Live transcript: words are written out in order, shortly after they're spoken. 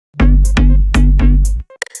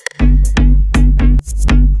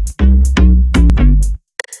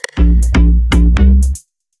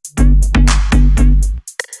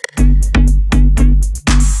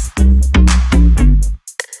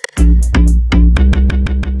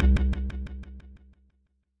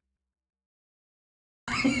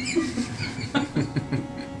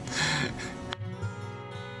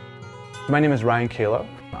My name is Ryan Kalo.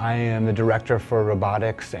 I am the Director for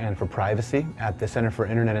Robotics and for Privacy at the Center for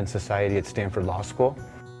Internet and Society at Stanford Law School.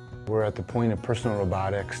 We're at the point of personal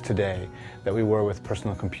robotics today that we were with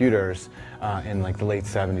personal computers in like the late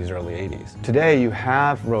 70s, early 80s. Today you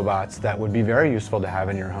have robots that would be very useful to have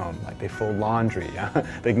in your home. Like they fold laundry,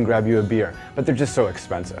 they can grab you a beer, but they're just so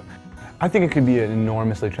expensive. I think it could be an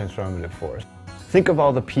enormously transformative force. Think of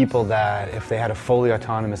all the people that if they had a fully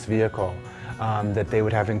autonomous vehicle, that they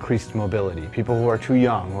would have increased mobility. People who are too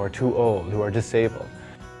young, or too old, who are disabled.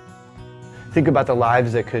 Think about the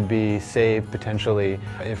lives that could be saved potentially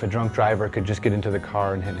if a drunk driver could just get into the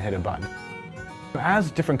car and hit a button.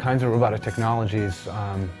 As different kinds of robotic technologies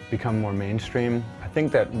become more mainstream, I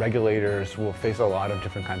think that regulators will face a lot of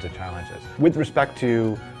different kinds of challenges. With respect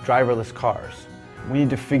to driverless cars, we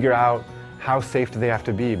need to figure out how safe do they have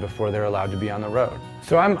to be before they're allowed to be on the road.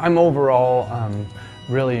 So I'm overall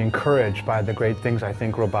really encouraged by the great things I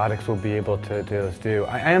think robotics will be able to do.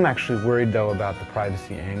 I am actually worried though about the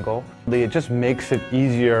privacy angle. It just makes it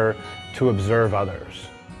easier to observe others.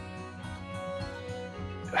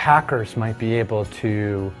 Hackers might be able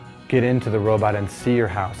to get into the robot and see your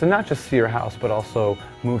house, and not just see your house, but also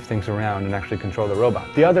move things around and actually control the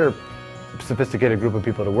robot. The other sophisticated group of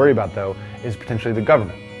people to worry about though is potentially the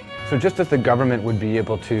government. So just as the government would be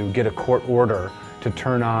able to get a court order to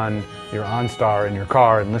turn on your OnStar in your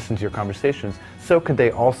car and listen to your conversations, so could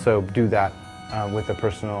they also do that with a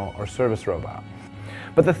personal or service robot.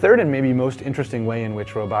 But the third and maybe most interesting way in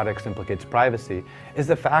which robotics implicates privacy is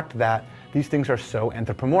the fact that these things are so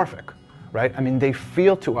anthropomorphic, right? I mean, they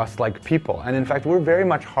feel to us like people, and in fact, we're very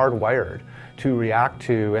much hardwired to react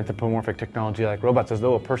to anthropomorphic technology like robots as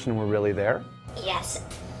though a person were really there. Yes.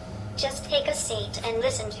 Just take a seat and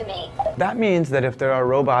listen to me. That means that if there are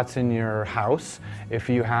robots in your house, if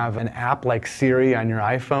you have an app like Siri on your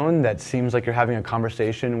iPhone that seems like you're having a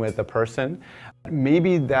conversation with a person,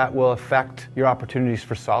 maybe that will affect your opportunities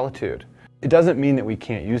for solitude. It doesn't mean that we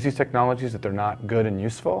can't use these technologies, that they're not good and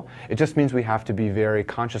useful. It just means we have to be very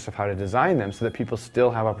conscious of how to design them so that people still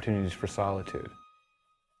have opportunities for solitude.